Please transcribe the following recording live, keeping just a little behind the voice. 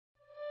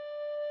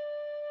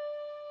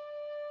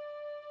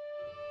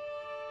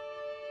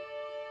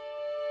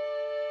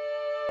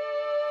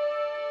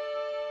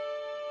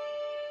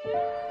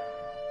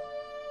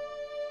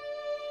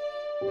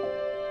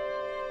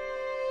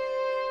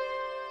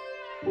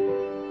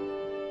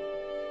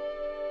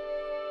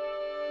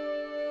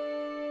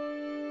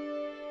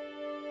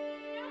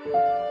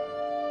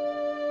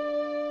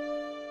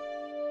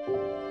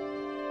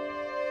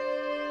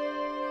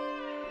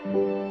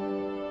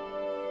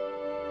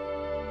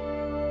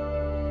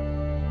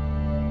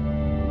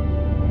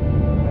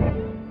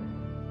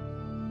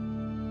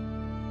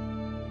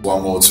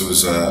One Water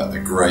was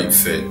a great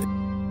fit.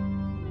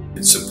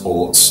 It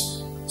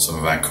supports some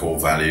of our core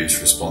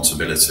values,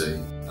 responsibility,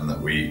 and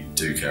that we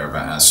do care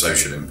about our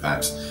social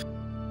impact.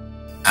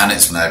 And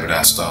it's enabled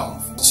our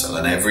staff to sell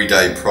an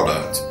everyday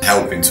product,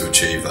 helping to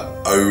achieve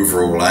that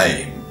overall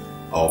aim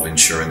of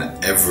ensuring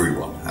that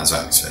everyone has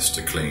access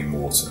to clean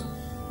water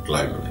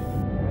globally.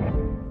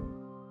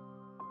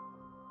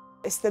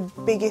 It's the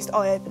biggest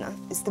eye-opener.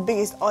 It's the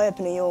biggest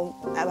eye-opener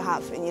you'll ever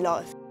have in your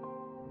life.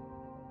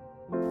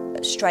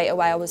 Straight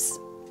away I was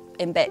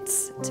in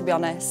bits, to be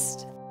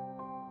honest.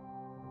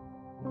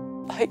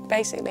 Like,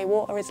 basically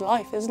water is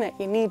life, isn't it?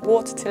 You need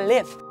water to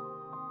live.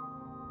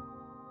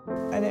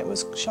 And it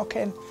was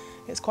shocking.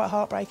 It's quite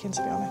heartbreaking,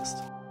 to be honest.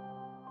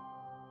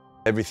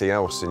 Everything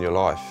else in your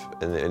life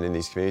and in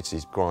these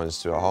communities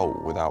grinds to a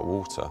halt without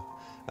water.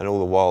 And all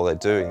the while they're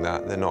doing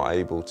that, they're not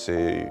able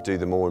to do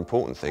the more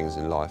important things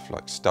in life,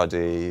 like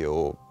study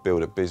or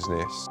build a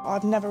business.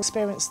 I've never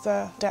experienced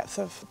the depth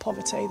of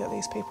poverty that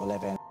these people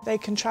live in. They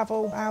can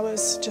travel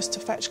hours just to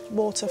fetch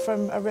water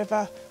from a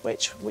river,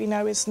 which we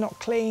know is not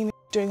clean,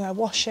 doing their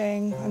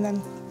washing and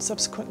then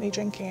subsequently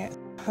drinking it.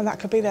 And that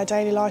could be their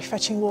daily life,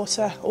 fetching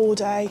water all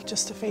day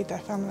just to feed their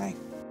family.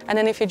 And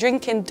then if you're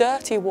drinking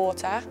dirty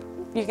water,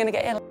 you're going to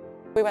get ill.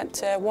 We went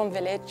to one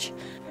village.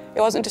 It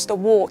wasn't just a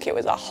walk, it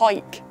was a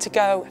hike to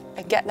go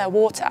and get their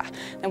water.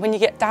 And when you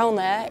get down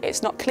there,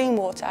 it's not clean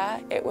water,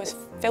 it was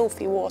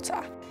filthy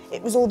water.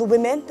 It was all the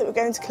women that were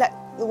going to collect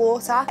the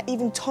water,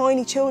 even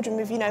tiny children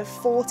with,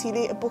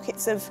 40-litre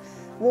buckets of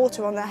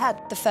water on their head.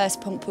 The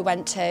first pump we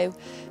went to,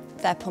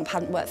 their pump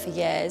hadn't worked for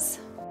years.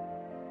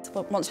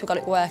 Once we got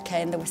it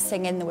working, they were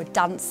singing, they were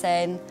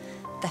dancing,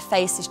 their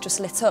faces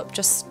just lit up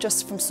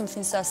just from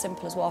something so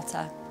simple as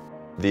water.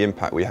 The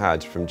impact we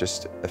had from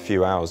just a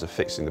few hours of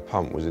fixing the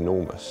pump was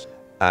enormous.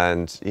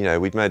 And,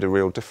 we'd made a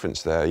real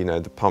difference there.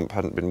 The pump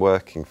hadn't been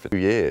working for 2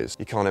 years.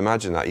 You can't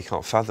imagine that, you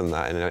can't fathom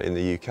that in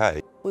the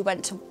UK. We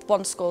went to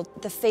one school.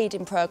 The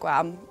feeding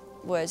programme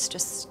was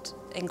just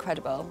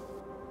incredible.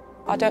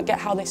 I don't get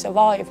how they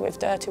survive with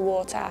dirty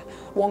water.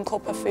 1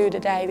 cup of food a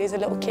day, these are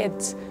little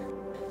kids.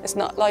 It's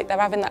not like they're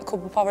having that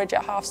cup of porridge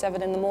at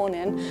 7:30 in the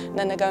morning and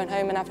then they're going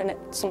home and having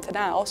something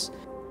else.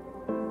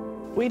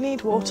 We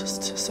need water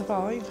to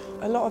survive.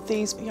 A lot of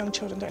these young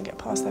children don't get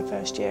past their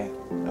first year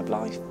of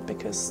life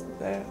because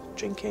they're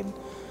drinking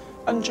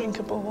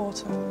undrinkable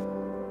water.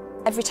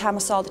 Every time I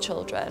saw the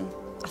children,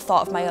 I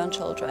thought of my own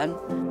children.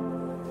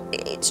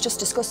 It's just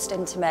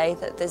disgusting to me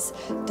that there's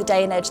the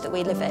day and age that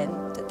we live in,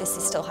 that this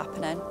is still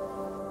happening.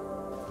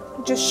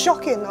 Just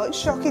shocking,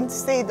 shocking to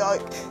see,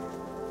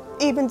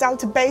 even down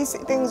to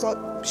basic things like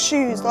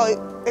shoes, they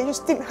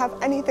just didn't have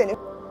anything.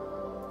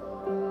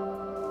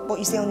 What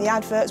you see on the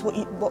adverts, what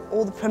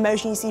all the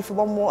promotion you see for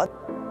One Water,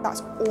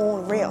 that's all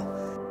real.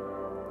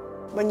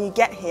 When you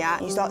get here,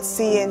 you start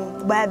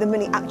seeing where the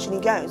money actually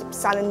goes.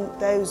 Selling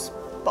those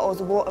bottles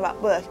of water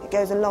at work, it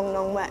goes a long,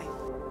 long way.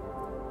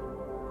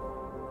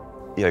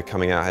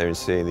 Coming out here and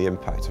seeing the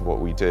impact of what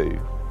we do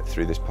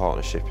through this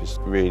partnership has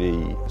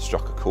really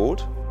struck a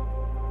chord.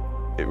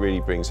 It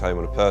really brings home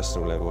on a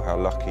personal level how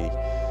lucky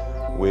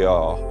we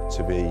are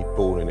to be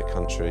born in a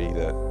country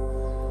that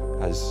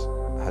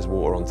has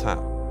water on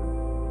tap.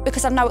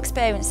 Because I've now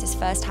experienced this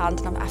firsthand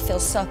and I feel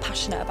so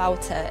passionate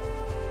about it.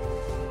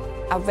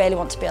 I really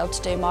want to be able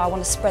to do more. I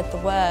want to spread the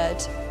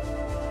word.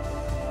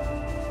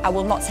 I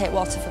will not take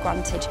water for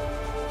granted.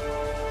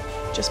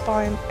 Just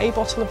buying a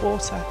bottle of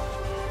water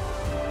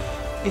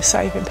is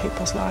saving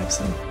people's lives,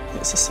 and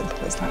it's as simple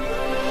as that.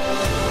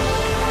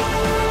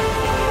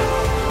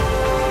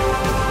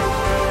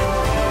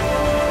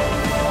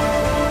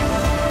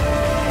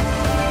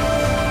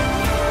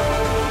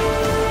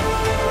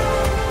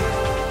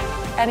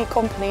 Any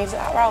companies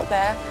that are out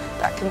there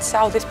that can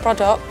sell this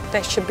product,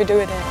 they should be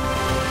doing it.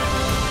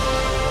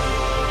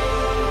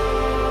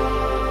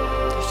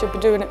 They should be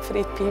doing it for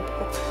these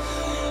people.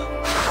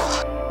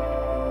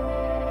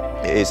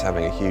 It is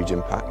having a huge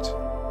impact.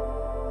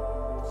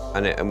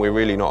 And we're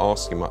really not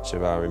asking much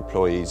of our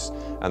employees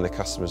and the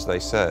customers they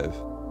serve.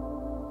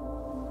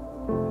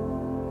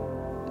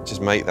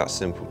 Just make that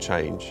simple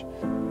change.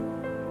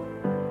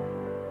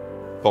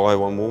 Buy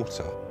One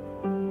Water.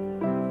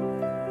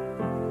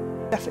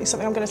 Definitely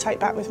something I'm going to take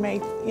back with me,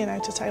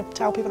 to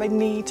tell people they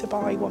need to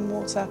buy One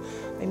Water,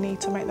 they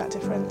need to make that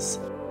difference.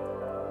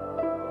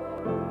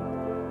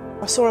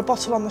 I saw a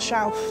bottle on the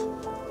shelf.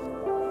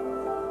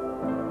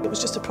 It was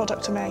just a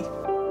product to me.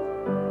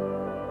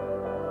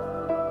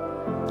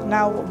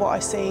 Now what I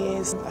see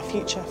is a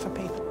future for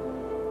people.